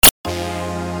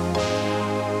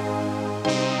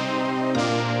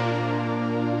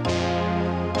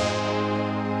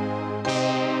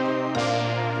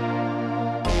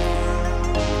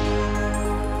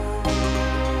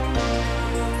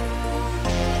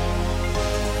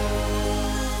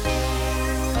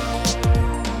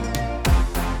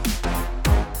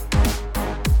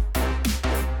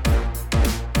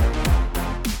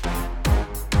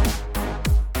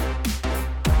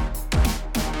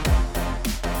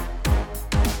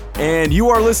And you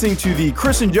are listening to the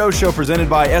Chris and Joe Show presented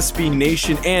by SB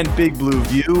Nation and Big Blue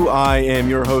View. I am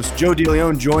your host, Joe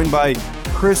DeLeon, joined by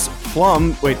Chris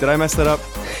Pflum. Wait, did I mess that up?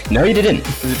 No, you didn't.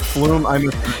 Is it Pflum?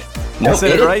 I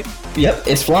said it right? Yep,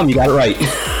 it's Pflum. You got it right.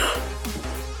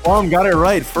 Pflum got it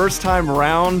right. First time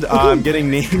around. I'm getting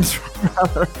names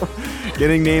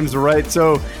right.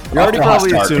 So you're already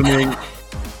probably assuming.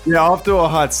 Yeah, off to a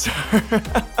hot start.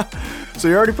 So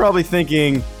you're already probably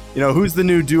thinking, who's the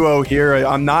new duo here?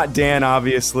 I'm not Dan,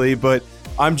 obviously, but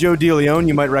I'm Joe DeLeon.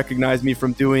 You might recognize me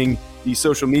from doing the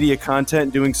social media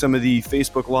content, doing some of the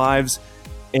Facebook Lives,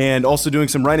 and also doing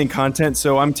some writing content.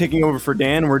 So I'm taking over for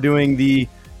Dan. We're doing the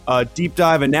deep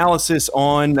dive analysis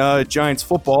on Giants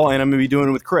football, and I'm going to be doing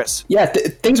it with Chris. Yeah,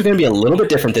 things are going to be a little bit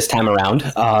different this time around.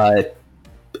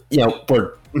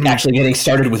 We're actually getting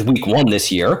started with week 1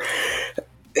 this year.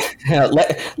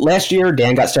 Last year,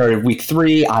 Dan got started week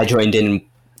 3. I joined in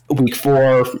week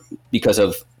 4 because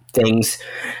of things.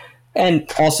 And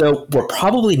also, we're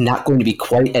probably not going to be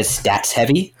quite as stats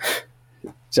heavy.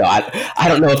 So I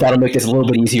don't know if that'll make this a little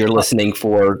bit easier listening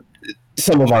for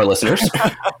some of our listeners.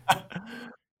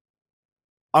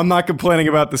 I'm not complaining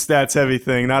about the stats heavy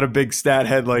thing. Not a big stat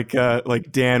head like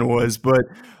Dan was. But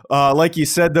like you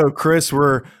said, though, Chris,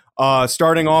 we're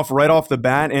starting off right off the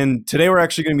bat. And today we're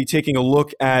actually going to be taking a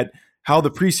look at how the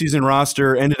preseason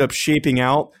roster ended up shaping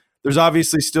out. There's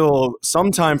obviously still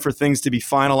some time for things to be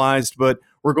finalized, but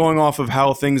we're going off of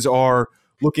how things are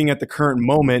looking at the current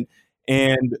moment.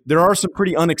 And there are some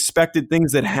pretty unexpected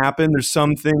things that happen. There's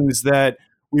some things that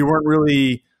we weren't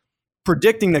really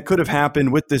predicting that could have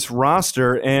happened with this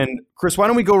roster. And Chris, why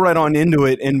don't we go right on into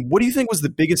it? And what do you think was the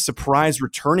biggest surprise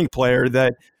returning player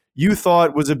that you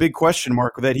thought was a big question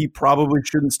mark, that he probably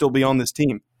shouldn't still be on this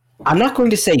team? I'm not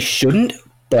going to say shouldn't,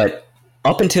 but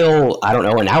up until,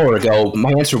 an hour ago, my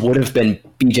answer would have been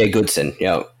BJ Goodson.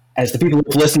 As the people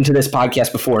who've listened to this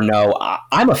podcast before know,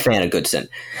 I'm a fan of Goodson.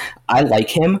 I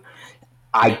like him.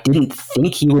 I didn't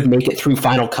think he would make it through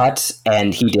final cuts,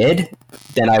 and he did.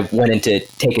 Then I went in to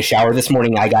take a shower this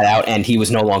morning. I got out, and he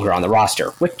was no longer on the roster,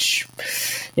 which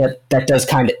that does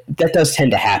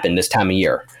tend to happen this time of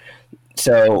year.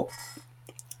 So,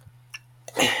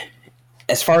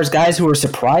 as far as guys who are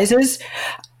surprises,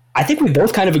 I think we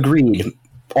both kind of agreed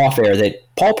off air that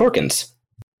Paul Perkins.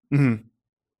 Mm-hmm.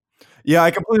 Yeah,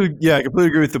 I completely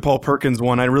agree with the Paul Perkins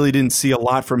one. I really didn't see a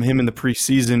lot from him in the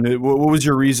preseason. What was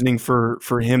your reasoning for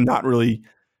him not really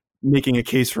making a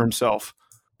case for himself?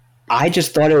 I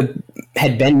just thought it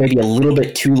had been maybe a little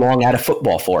bit too long out of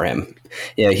football for him.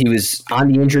 He was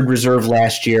on the injured reserve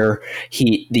last year.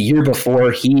 The year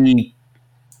before, he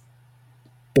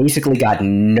basically got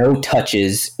no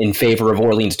touches in favor of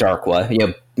Orleans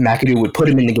Darkwa. McAdoo would put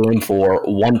him in the game for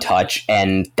 1 touch,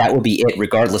 and that would be it,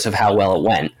 regardless of how well it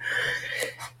went.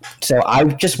 So I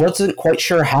just wasn't quite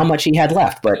sure how much he had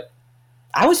left, but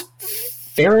I was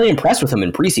fairly impressed with him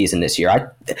in preseason this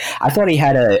year. I thought he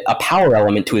had a power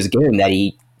element to his game that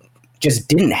he just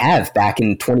didn't have back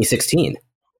in 2016.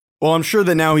 Well, I'm sure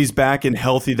that now he's back and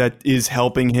healthy, that is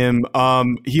helping him.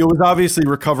 He was obviously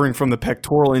recovering from the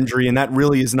pectoral injury, and that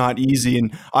really is not easy.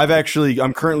 And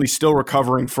I'm currently still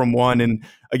recovering from one. And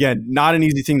again, not an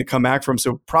easy thing to come back from.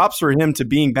 So props for him to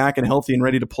being back and healthy and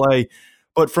ready to play.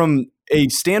 But from a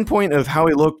standpoint of how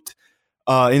he looked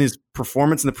in his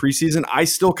performance in the preseason, I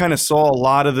still kind of saw a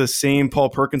lot of the same Paul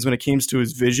Perkins when it came to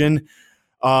his vision.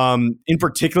 In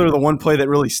particular, the one play that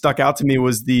really stuck out to me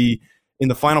was in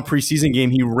the final preseason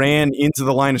game, he ran into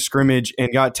the line of scrimmage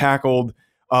and got tackled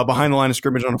behind the line of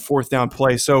scrimmage on a 4th down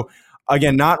play. So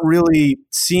again, not really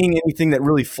seeing anything that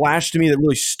really flashed to me, that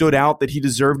really stood out, that he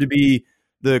deserved to be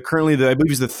I believe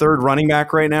he's the 3rd running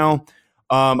back right now.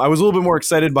 I was a little bit more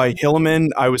excited by Hilliman.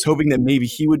 I was hoping that maybe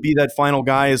he would be that final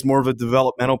guy as more of a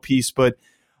developmental piece, but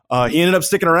he ended up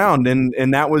sticking around,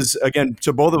 and that was, again,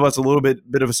 to both of us, a little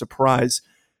bit of a surprise.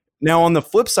 Now, on the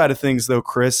flip side of things, though,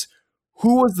 Chris,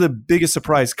 who was the biggest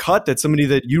surprise cut, that somebody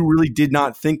that you really did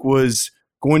not think was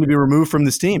going to be removed from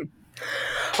this team?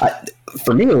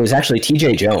 For me, it was actually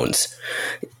TJ Jones.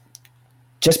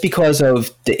 Just because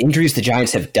of the injuries the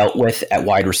Giants have dealt with at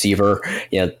wide receiver,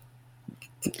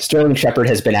 Sterling Shepard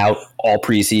has been out all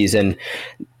preseason.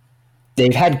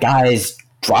 They've had guys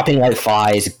dropping like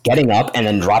flies, getting up, and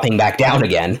then dropping back down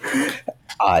again.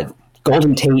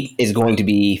 Golden Tate is going to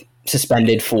be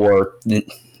suspended for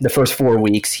the first 4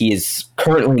 weeks. He is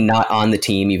currently not on the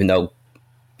team, even though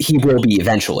he will be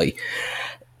eventually.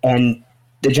 And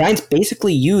the Giants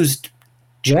basically used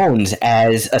Jones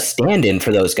as a stand-in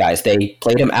for those guys. They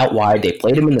played him out wide. They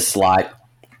played him in the slot.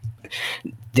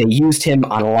 They used him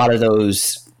on a lot of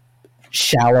those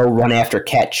shallow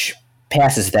run-after-catch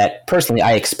passes that personally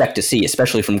I expect to see,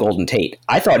 especially from Golden Tate.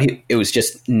 I thought it was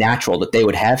just natural that they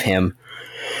would have him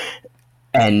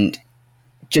and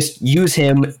just use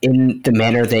him in the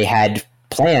manner they had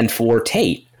planned for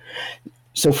Tate.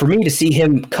 So for me to see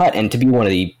him cut and to be one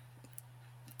of the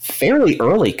fairly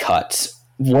early cuts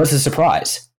was a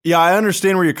surprise. Yeah, I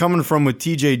understand where you're coming from with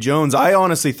TJ Jones. I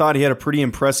honestly thought he had a pretty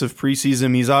impressive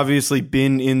preseason. He's obviously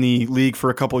been in the league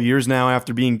for a couple of years now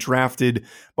after being drafted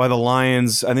by the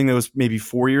Lions. I think that was maybe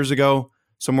 4 years ago,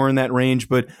 somewhere in that range.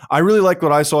 But I really like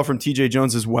what I saw from TJ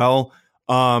Jones as well.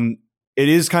 It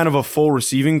is kind of a full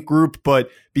receiving group, but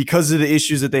because of the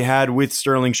issues that they had with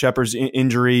Sterling Shepard's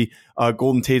injury,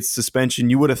 Golden Tate's suspension,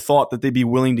 you would have thought that they'd be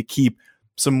willing to keep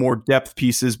some more depth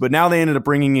pieces. But now they ended up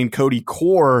bringing in Cody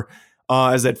Core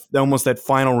as that almost that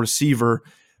final receiver.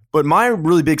 But my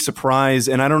really big surprise,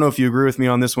 and I don't know if you agree with me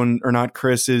on this one or not,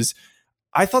 Chris, is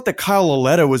I thought that Kyle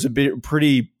Lauletta was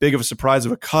pretty big of a surprise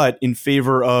of a cut in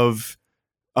favor of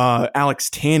Alex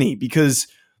Tanney, because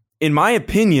in my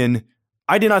opinion,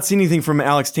 I did not see anything from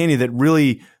Alex Tanney that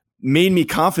really made me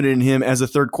confident in him as a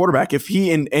third quarterback. If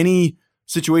he in any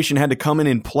situation had to come in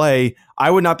and play, I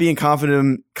would not be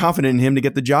confident in him to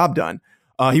get the job done.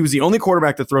 He was the only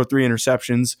quarterback to throw 3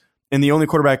 interceptions and the only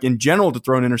quarterback in general to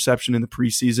throw an interception in the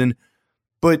preseason,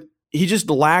 but he just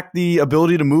lacked the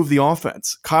ability to move the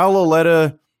offense. Kyle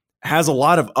Lauletta has a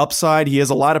lot of upside. He has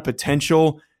a lot of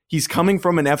potential. He's coming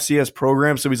from an FCS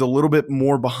program, so he's a little bit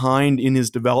more behind in his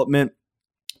development,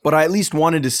 but I at least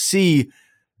wanted to see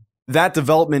that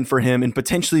development for him and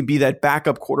potentially be that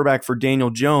backup quarterback for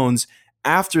Daniel Jones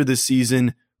after this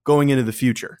season going into the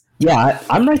future. Yeah,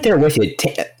 I'm right there with you.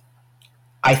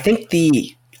 I think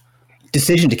the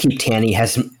decision to keep Tanney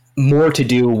has more to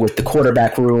do with the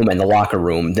quarterback room and the locker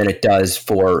room than it does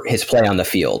for his play on the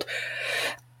field.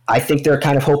 I think they're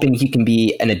kind of hoping he can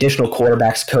be an additional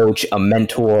quarterbacks coach, a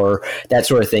mentor, that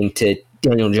sort of thing to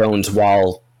Daniel Jones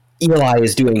while Eli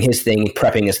is doing his thing,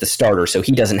 prepping as the starter, so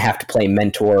he doesn't have to play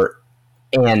mentor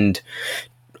and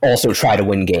also try to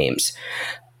win games.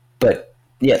 But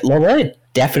yeah, Lauletta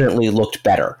definitely looked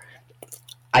better.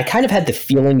 I kind of had the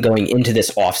feeling going into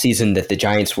this offseason that the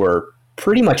Giants were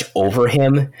pretty much over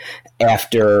him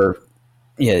after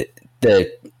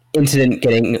the incident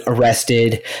getting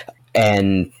arrested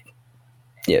and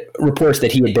reports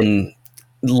that he had been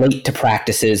late to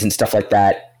practices and stuff like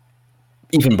that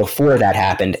even before that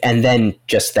happened, and then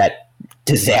just that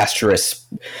disastrous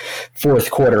fourth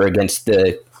quarter against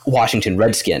the Washington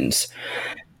Redskins.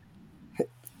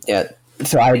 Yeah,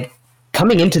 so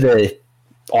coming into the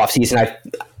offseason,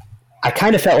 I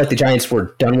kind of felt like the Giants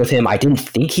were done with him. I didn't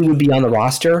think he would be on the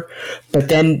roster, but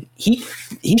then he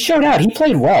showed out. He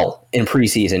played well in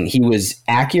preseason. He was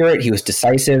accurate. He was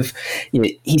decisive.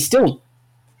 He still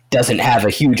doesn't have a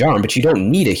huge arm, but you don't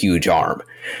need a huge arm.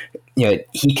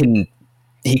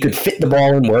 He could fit the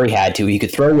ball in where he had to. He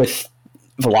could throw with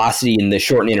velocity in the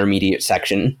short and intermediate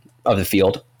section of the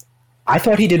field. I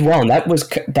thought he did well, and that was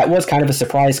kind of a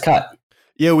surprise cut.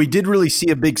 Yeah, we did really see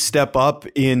a big step up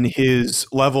in his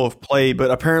level of play,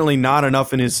 but apparently not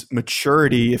enough in his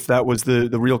maturity, if that was the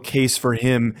real case for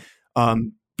him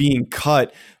being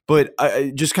cut. But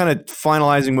just kind of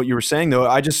finalizing what you were saying, though,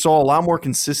 I just saw a lot more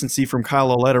consistency from Kyle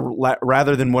Lauletta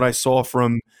rather than what I saw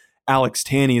from Alex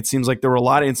Tanney. It seems like there were a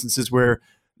lot of instances where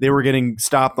they were getting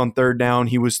stopped on third down.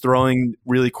 He was throwing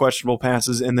really questionable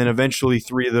passes, and then eventually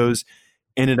 3 of those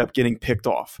ended up getting picked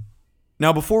off.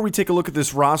 Now, before we take a look at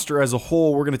this roster as a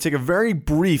whole, we're going to take a very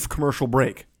brief commercial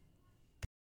break.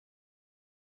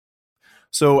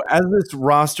 So as this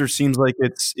roster seems like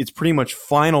it's pretty much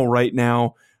final right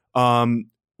now,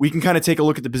 we can kind of take a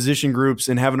look at the position groups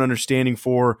and have an understanding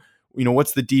for,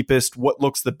 what's the deepest, what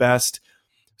looks the best.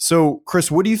 So,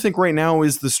 Chris, what do you think right now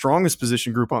is the strongest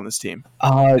position group on this team?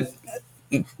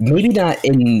 Maybe not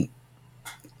in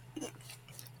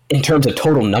terms of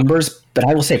total numbers, but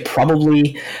I will say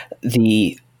probably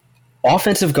the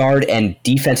offensive guard and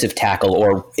defensive tackle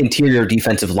or interior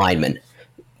defensive lineman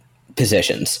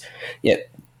positions. Yeah,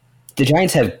 the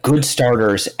Giants have good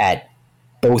starters on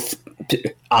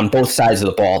both sides of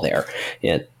the ball there.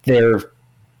 Yeah, their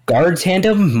guard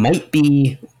tandem might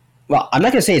be, well, I'm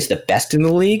not going to say it's the best in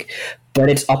the league, but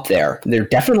it's up there. They're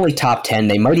definitely top 10.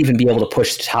 They might even be able to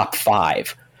push top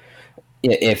 5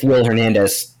 if Will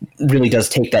Hernandez really does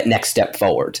take that next step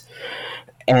forward.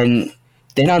 And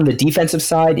then on the defensive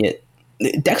side,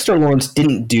 Dexter Lawrence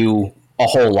didn't do a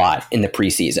whole lot in the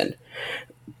preseason.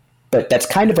 But that's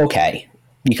kind of okay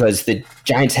because the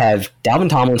Giants have Dalvin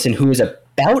Tomlinson, who is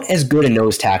about as good a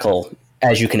nose tackle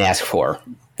as you can ask for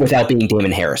without being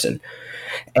Damon Harrison.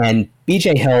 And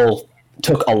BJ Hill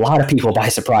took a lot of people by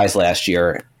surprise last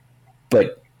year,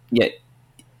 but yet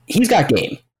he's got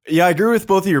game. Yeah, I agree with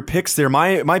both of your picks there.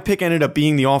 My pick ended up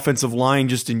being the offensive line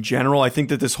just in general. I think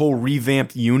that this whole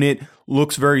revamped unit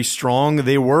looks very strong.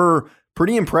 They were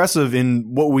pretty impressive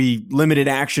in what limited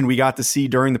action we got to see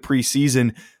during the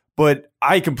preseason. But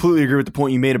I completely agree with the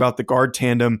point you made about the guard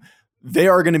tandem. They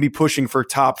are going to be pushing for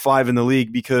top 5 in the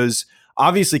league because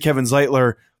obviously Kevin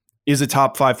Zeitler is a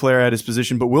top 5 player at his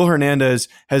position, but Will Hernandez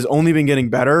has only been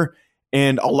getting better.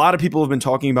 And a lot of people have been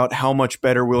talking about how much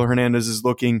better Will Hernandez is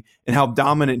looking and how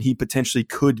dominant he potentially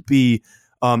could be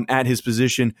at his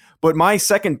position. But my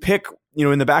second pick,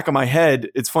 in the back of my head,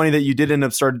 it's funny that you did end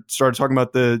up started talking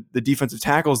about the defensive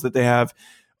tackles that they have,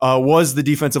 was the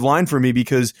defensive line for me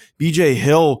because BJ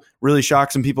Hill really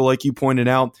shocked some people like you pointed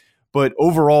out. But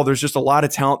overall, there's just a lot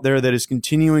of talent there that is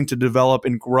continuing to develop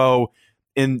and grow.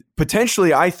 And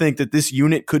potentially, I think that this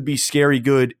unit could be scary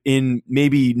good in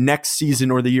maybe next season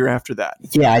or the year after that.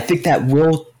 Yeah, I think that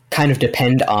will kind of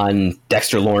depend on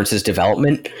Dexter Lawrence's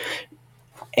development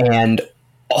and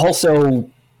also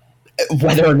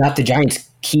whether or not the Giants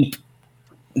keep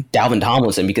Dalvin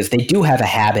Tomlinson, because they do have a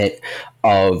habit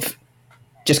of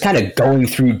just kind of going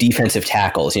through defensive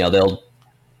tackles. They'll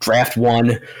draft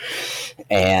one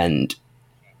and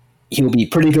he'll be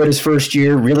pretty good his first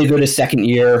year, really good his second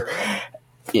year,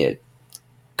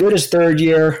 good his third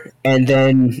year, and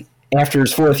then after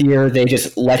his fourth year, they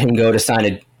just let him go to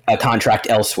sign a contract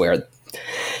elsewhere.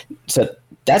 So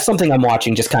that's something I'm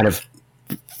watching just kind of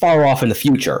far off in the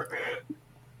future.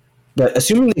 But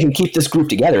assuming they can keep this group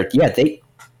together,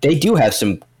 they do have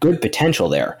some good potential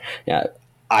there.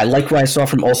 I like what I saw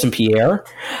from Olsen Pierre.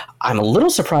 I'm a little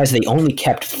surprised they only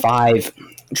kept 5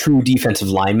 true defensive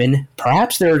linemen.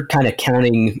 Perhaps they're kind of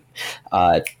counting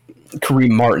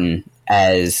Kareem Martin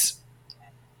as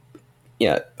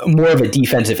more of a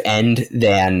defensive end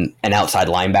than an outside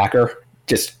linebacker,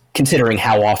 just considering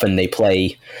how often they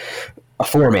play a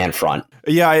 4-man front.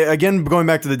 Yeah, again, going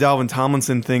back to the Dalvin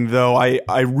Tomlinson thing, though,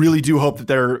 I really do hope that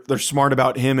they're smart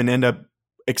about him and end up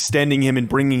extending him and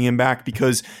bringing him back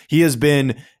because he has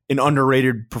been an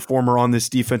underrated performer on this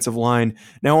defensive line.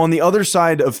 Now, on the other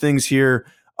side of things here,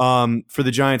 for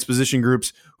the Giants position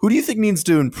groups, who do you think needs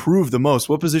to improve the most?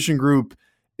 What position group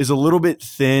is a little bit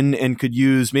thin and could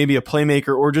use maybe a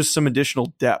playmaker or just some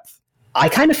additional depth? I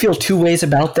kind of feel two ways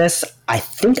about this. I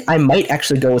think I might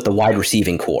actually go with the wide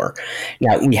receiving core.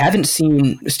 Now, we haven't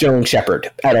seen Sterling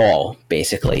Shepard at all,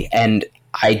 basically, and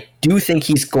I do think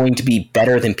he's going to be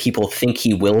better than people think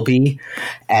he will be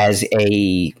as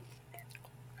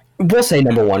we'll say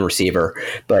number 1 receiver,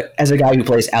 but as a guy who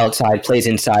plays outside, plays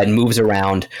inside, moves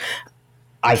around,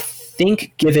 I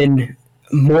think given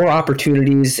more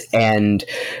opportunities and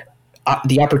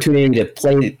the opportunity to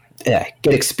play,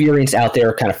 get experience out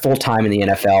there kind of full-time in the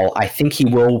NFL, I think he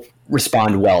will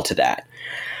respond well to that.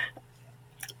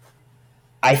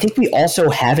 I think we also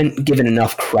haven't given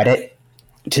enough credit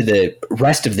to the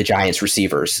rest of the Giants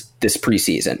receivers this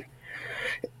preseason.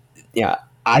 Yeah,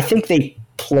 I think they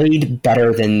played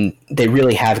better than they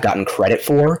really have gotten credit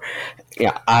for.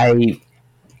 Yeah,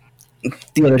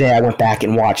 the other day I went back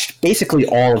and watched basically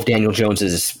all of Daniel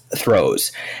Jones's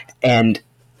throws, and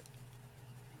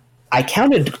I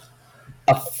counted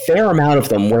a fair amount of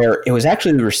them where it was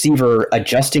actually the receiver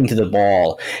adjusting to the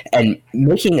ball and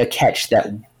making a catch that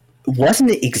wasn't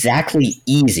exactly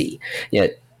easy.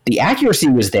 The accuracy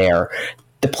was there.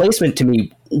 The placement to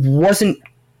me wasn't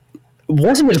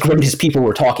as great as people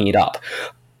were talking it up.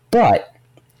 But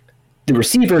the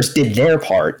receivers did their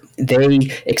part.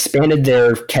 They expanded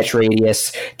their catch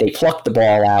radius. They plucked the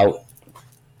ball out,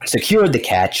 secured the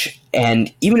catch,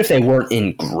 and even if they weren't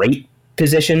in great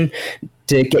position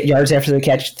to get yards after the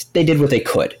catch, they did what they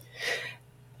could.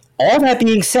 All that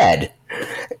being said,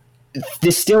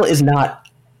 this still is not,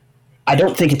 I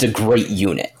don't think it's a great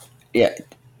unit. Yeah,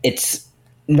 it's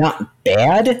not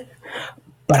bad,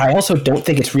 but I also don't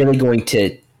think it's really going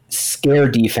to scare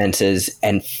defenses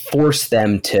and force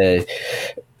them to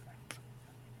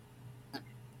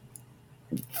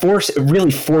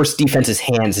force defenses'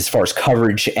 hands as far as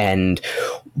coverage and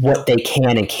what they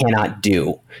can and cannot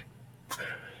do.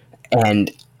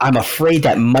 And I'm afraid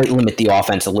that might limit the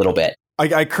offense a little bit.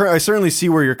 I certainly see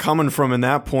where you're coming from in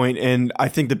that point, and I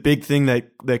think the big thing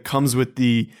that comes with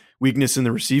the weakness in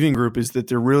the receiving group is that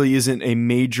there really isn't a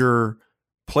major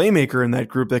playmaker in that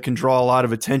group that can draw a lot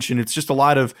of attention. It's just a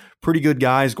lot of pretty good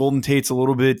guys. Golden Tate's a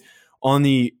little bit on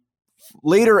the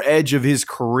later edge of his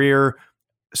career.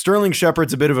 Sterling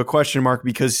Shepard's a bit of a question mark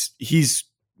because he's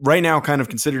right now kind of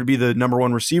considered to be the number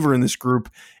 1 receiver in this group,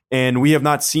 and we have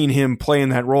not seen him play in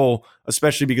that role,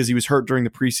 especially because he was hurt during the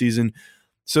preseason.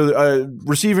 So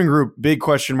receiving group, big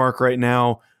question mark right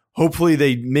now. Hopefully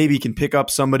they maybe can pick up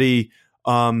somebody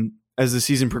as the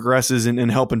season progresses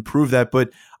and help improve that. But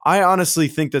I honestly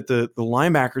think that the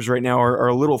linebackers right now are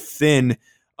a little thin.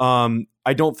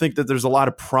 I don't think that there's a lot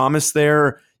of promise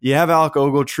there. You have Alec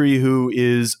Ogletree, who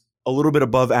is a little bit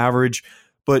above average,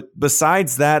 but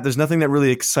besides that, there's nothing that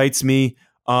really excites me.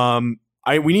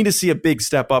 We need to see a big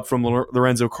step up from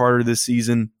Lorenzo Carter this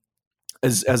season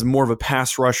as more of a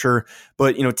pass rusher.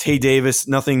 But Tay Davis,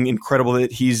 nothing incredible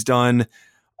that he's done,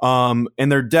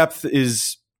 and their depth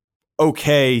is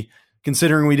okay,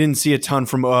 considering we didn't see a ton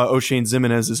from O'Shane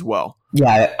Ximines as well.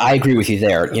 Yeah, I agree with you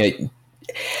there.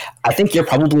 I think you're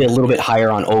probably a little bit higher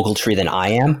on Ogletree than I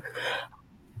am.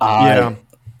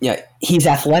 Yeah, he's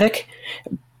athletic,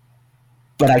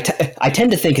 but I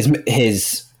tend to think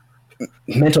his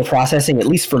mental processing, at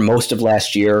least for most of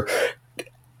last year,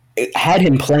 had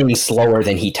him playing slower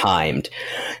than he timed.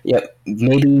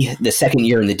 Maybe the second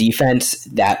year in the defense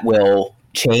that will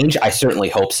change. I certainly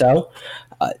hope so.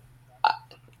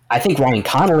 I think Ryan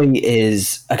Connolly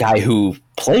is a guy who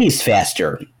plays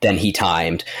faster than he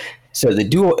timed. So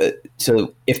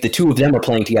if the two of them are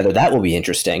playing together, that will be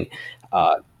interesting.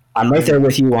 I'm right there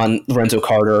with you on Lorenzo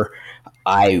Carter.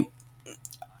 I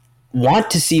want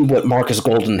to see what Marcus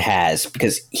Golden has,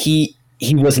 because he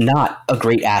was not a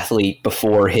great athlete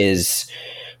before his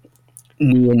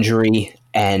knee injury,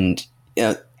 and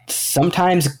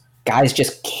sometimes guys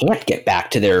just can't get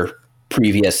back to their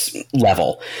previous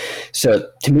level. So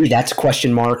to me, that's a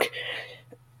question mark.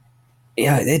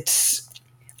 Yeah,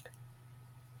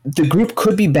 the group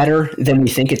could be better than we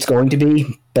think it's going to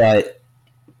be, but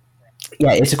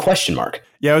yeah, it's a question mark.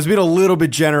 Yeah, I was being a little bit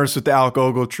generous with the Alec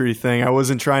Ogletree thing. I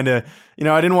wasn't trying to,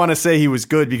 I didn't want to say he was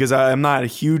good, because I'm not a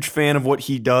huge fan of what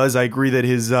he does. I agree that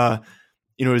his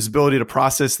ability to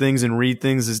process things and read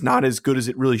things is not as good as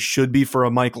it really should be for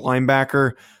a Mike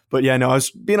linebacker. But yeah, no, I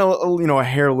was being a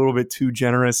hair a little bit too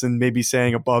generous and maybe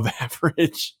saying above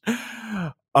average.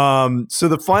 So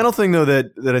the final thing, though,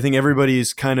 that I think everybody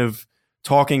is kind of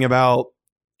talking about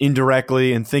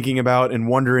indirectly and thinking about and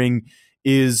wondering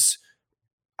is,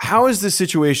 how is this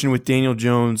situation with Daniel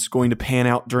Jones going to pan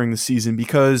out during the season?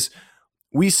 Because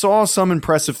we saw some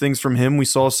impressive things from him. We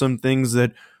saw some things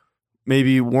that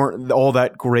maybe weren't all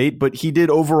that great, but he did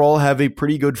overall have a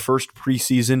pretty good first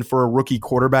preseason for a rookie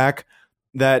quarterback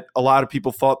that a lot of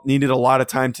people thought needed a lot of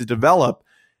time to develop.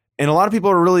 And a lot of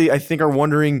people are really, I think, are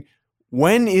wondering,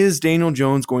 when is Daniel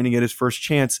Jones going to get his first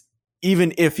chance,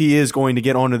 even if he is going to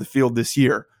get onto the field this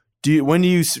year? When do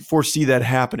you foresee that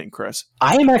happening, Chris?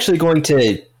 I am actually going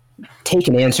to take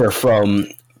an answer from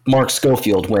Mark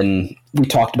Schofield when we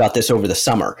talked about this over the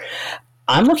summer.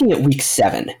 I'm looking at week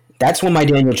 7. That's when my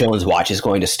Daniel Jones watch is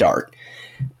going to start.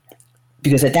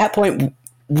 Because at that point,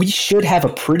 we should have a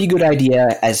pretty good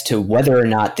idea as to whether or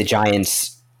not the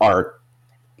Giants are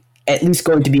at least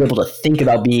going to be able to think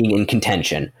about being in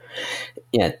contention.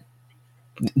 Yeah,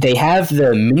 they have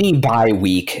the mini bye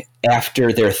week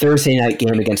after their Thursday night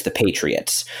game against the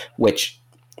Patriots, which,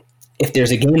 if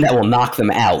there's a game that will knock them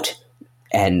out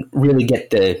and really get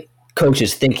the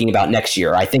coaches thinking about next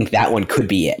year, I think that one could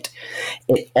be it.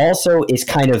 It also is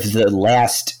kind of the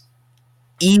last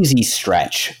easy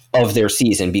stretch of their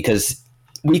season, because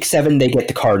week 7 they get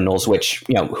the Cardinals, which,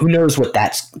 who knows what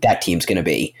that team's going to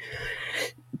be.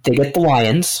 They get the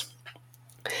Lions,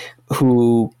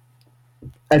 who,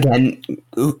 again,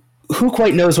 who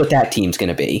quite knows what that team's going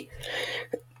to be.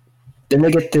 Then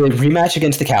they get the rematch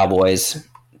against the Cowboys,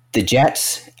 the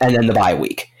Jets, and then the bye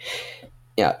week.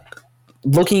 Yeah,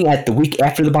 looking at the week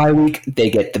after the bye week, they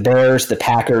get the Bears, the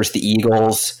Packers, the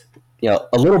Eagles.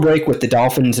 A little break with the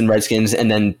Dolphins and Redskins, and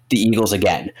then the Eagles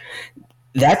again.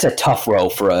 That's a tough row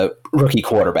for a rookie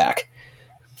quarterback.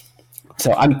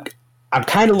 So I'm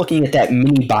kind of looking at that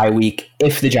mini bye week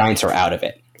if the Giants are out of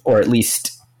it, or at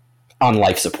least on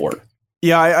life support.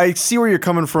 Yeah, I see where you're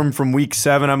coming from week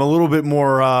 7. I'm a little bit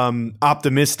more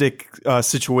optimistic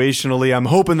situationally. I'm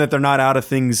hoping that they're not out of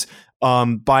things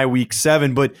by week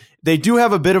 7, but they do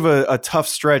have a bit of a tough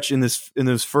stretch in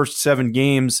those first 7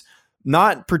 games.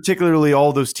 Not particularly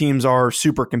all those teams are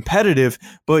super competitive,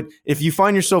 but if you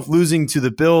find yourself losing to the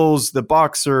Bills, the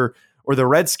Bucs, or the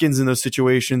Redskins in those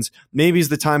situations, maybe it's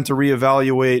the time to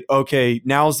reevaluate, okay,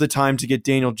 now's the time to get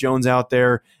Daniel Jones out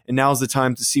there, and now's the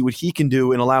time to see what he can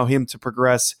do and allow him to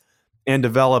progress and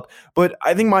develop. But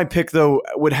I think my pick, though,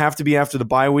 would have to be after the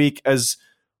bye week. As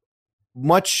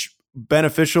much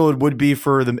beneficial it would be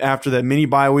for them after that mini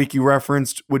bye week you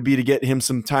referenced, would be to get him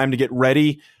some time to get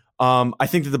ready. I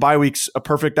think that the bye week's a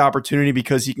perfect opportunity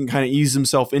because he can kind of ease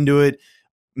himself into it,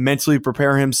 mentally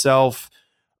prepare himself,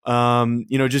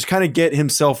 just kind of get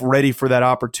himself ready for that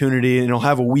opportunity, and he'll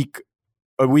have a week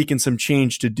and some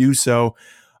change to do so.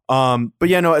 But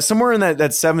yeah, no, somewhere in that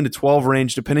 7-12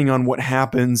 range, depending on what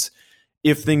happens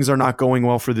if things are not going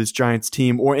well for this Giants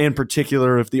team, or in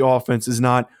particular if the offense is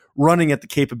not running at the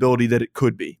capability that it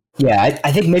could be. Yeah,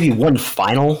 I think maybe one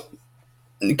final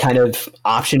kind of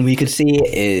option we could see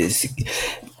is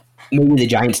maybe the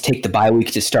Giants take the bye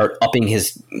week to start upping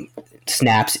his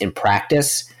snaps in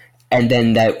practice, and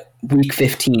then that Week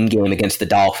 15 game against the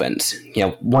Dolphins,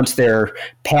 once they're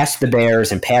past the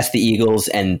Bears and past the Eagles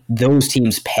and those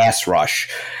teams pass rush,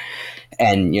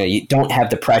 and you don't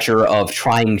have the pressure of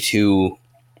trying to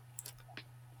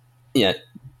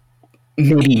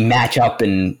maybe match up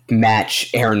and match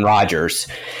Aaron Rodgers.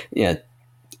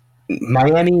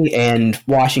 Miami and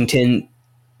Washington,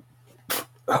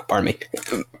 Miami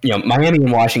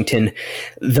and Washington,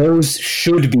 those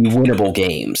should be winnable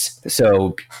games.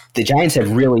 So the Giants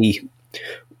have really,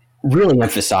 really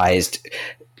emphasized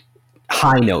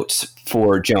high notes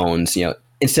for Jones.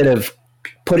 Instead of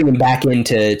putting him back in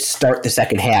to start the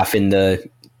second half in the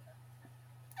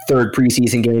third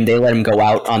preseason game, they let him go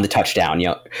out on the touchdown.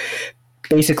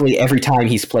 Basically every time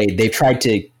he's played, they've tried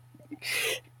to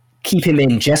keep him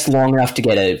in just long enough to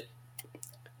get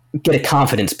a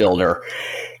confidence builder.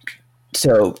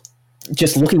 So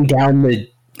just looking down the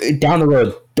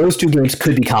road, those two games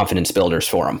could be confidence builders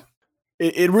for him.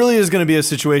 It really is going to be a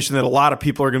situation that a lot of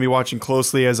people are going to be watching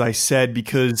closely, as I said,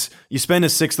 because you spend a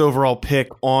 6th overall pick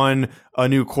on a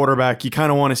new quarterback. You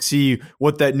kind of want to see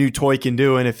what that new toy can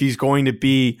do. And if he's going to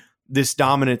be this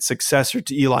dominant successor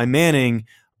to Eli Manning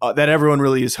that everyone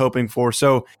really is hoping for.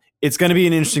 So it's going to be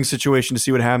an interesting situation to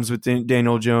see what happens with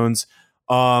Daniel Jones.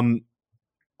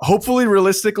 Hopefully,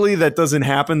 realistically, that doesn't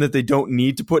happen, that they don't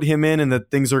need to put him in and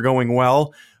that things are going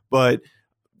well. But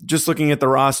just looking at the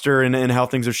roster and how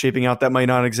things are shaping out, that might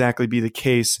not exactly be the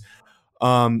case.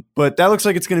 But that looks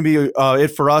like it's going to be it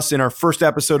for us in our first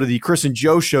episode of the Chris and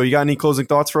Joe Show. You got any closing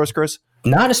thoughts for us, Chris?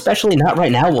 Not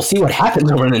right now. We'll see what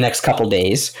happens over the next couple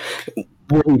days.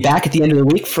 We'll be back at the end of the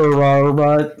week for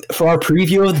our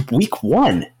preview of Week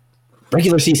 1.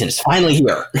 Regular season is finally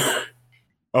here.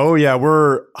 Oh, yeah.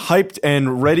 We're hyped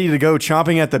and ready to go,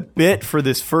 chomping at the bit for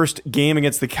this first game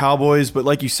against the Cowboys. But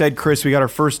like you said, Chris, we got our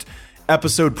first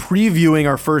episode previewing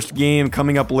our first game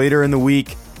coming up later in the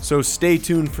week. So stay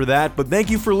tuned for that. But thank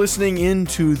you for listening in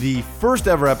to the first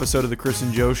ever episode of the Chris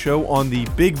and Joe Show on the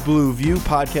Big Blue View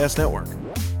Podcast Network.